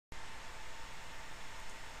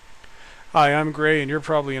Hi, I'm Gray and you're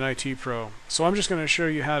probably an IT pro. So I'm just going to show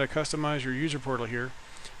you how to customize your user portal here.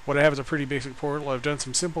 What I have is a pretty basic portal. I've done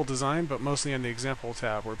some simple design, but mostly on the example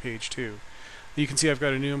tab or page 2. You can see I've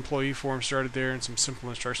got a new employee form started there and some simple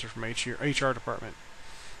instructions from HR department.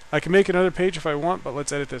 I can make another page if I want, but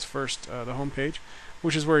let's edit this first, the home page,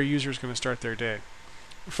 which is where a user is going to start their day.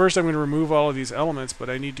 First I'm going to remove all of these elements, but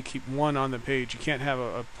I need to keep one on the page. You can't have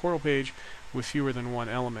a portal page with fewer than one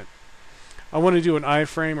element. I want to do an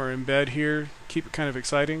iframe or embed here, keep it kind of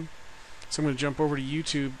exciting. So I'm going to jump over to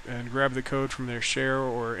YouTube and grab the code from their share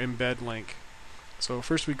or embed link. So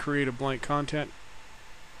first we create a blank content,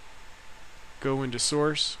 go into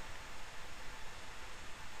source,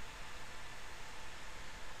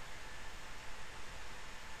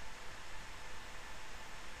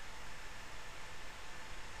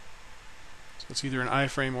 so it's either an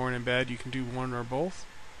iframe or an embed. You can do one or both.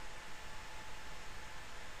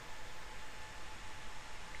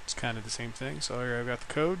 It's kind of the same thing. So here I've got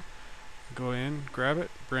the code. Go in, grab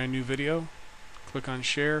it, brand new video, click on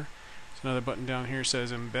share. There's another button down here that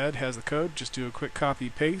says embed, has the code. Just do a quick copy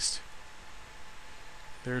paste.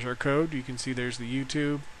 There's our code. You can see there's the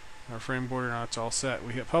YouTube, our frame border. Now it's all set.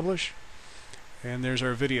 We hit publish, and there's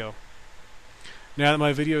our video. Now that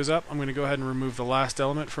my video is up, I'm going to go ahead and remove the last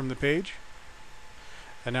element from the page.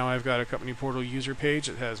 And now I've got a company portal user page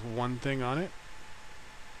that has one thing on it.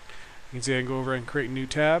 You can see I can go over and create new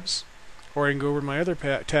tabs, or I can go over to my other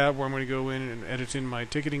tab where I'm going to go in and edit in my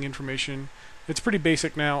ticketing information. It's pretty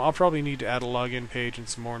basic now. I'll probably need to add a login page and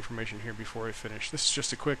some more information here before I finish. This is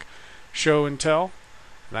just a quick show and tell,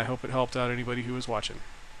 and I hope it helped out anybody who was watching.